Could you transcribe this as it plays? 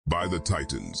By the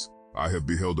Titans, I have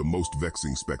beheld a most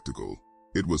vexing spectacle.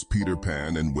 It was Peter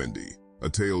Pan and Wendy, a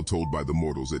tale told by the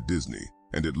mortals at Disney,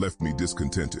 and it left me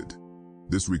discontented.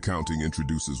 This recounting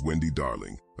introduces Wendy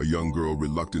Darling, a young girl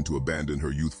reluctant to abandon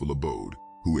her youthful abode,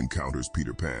 who encounters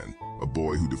Peter Pan, a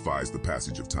boy who defies the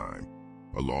passage of time.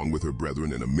 Along with her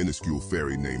brethren and a minuscule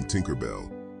fairy named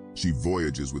Tinkerbell, she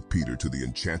voyages with Peter to the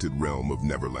enchanted realm of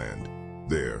Neverland.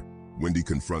 There, Wendy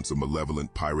confronts a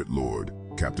malevolent pirate lord,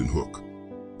 Captain Hook,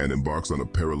 and embarks on a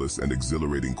perilous and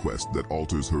exhilarating quest that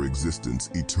alters her existence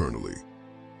eternally.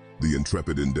 The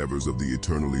intrepid endeavors of the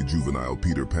eternally juvenile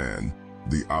Peter Pan,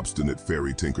 the obstinate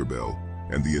fairy Tinkerbell,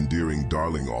 and the endearing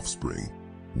Darling offspring,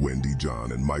 Wendy,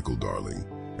 John, and Michael Darling,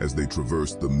 as they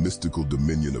traverse the mystical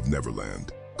dominion of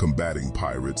Neverland, combating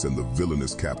pirates and the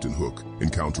villainous Captain Hook,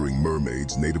 encountering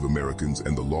mermaids, Native Americans,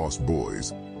 and the Lost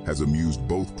Boys, has amused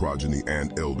both progeny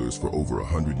and elders for over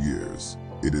 100 years.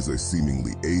 It is a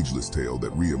seemingly ageless tale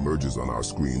that re-emerges on our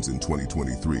screens in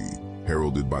 2023,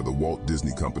 heralded by the Walt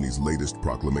Disney Company's latest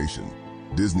proclamation.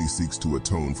 Disney seeks to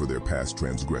atone for their past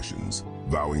transgressions,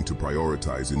 vowing to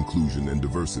prioritize inclusion and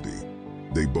diversity.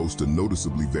 They boast a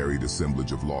noticeably varied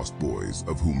assemblage of lost boys,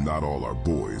 of whom not all are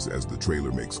boys, as the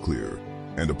trailer makes clear,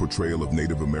 and a portrayal of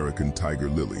Native American Tiger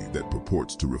Lily that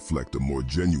purports to reflect a more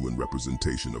genuine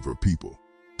representation of her people.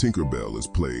 Tinkerbell is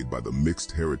played by the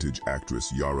mixed heritage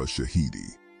actress Yara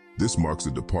Shahidi. This marks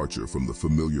a departure from the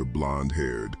familiar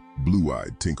blonde-haired,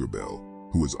 blue-eyed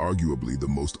Tinkerbell, who is arguably the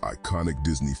most iconic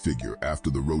Disney figure after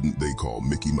the rodent they call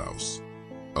Mickey Mouse.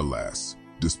 Alas,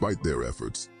 despite their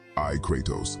efforts, I,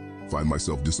 Kratos, find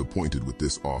myself disappointed with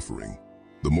this offering.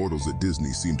 The mortals at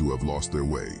Disney seem to have lost their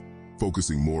way,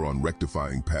 focusing more on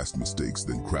rectifying past mistakes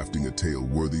than crafting a tale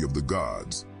worthy of the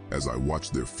gods. As I watch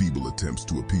their feeble attempts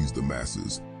to appease the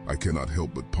masses, I cannot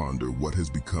help but ponder what has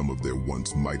become of their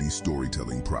once mighty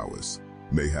storytelling prowess.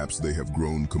 Mayhaps they have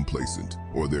grown complacent,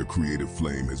 or their creative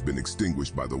flame has been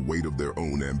extinguished by the weight of their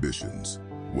own ambitions.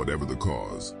 Whatever the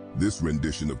cause, this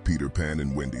rendition of Peter Pan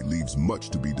and Wendy leaves much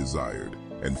to be desired,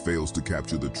 and fails to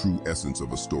capture the true essence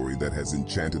of a story that has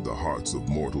enchanted the hearts of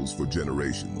mortals for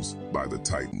generations. By the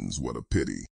Titans, what a pity.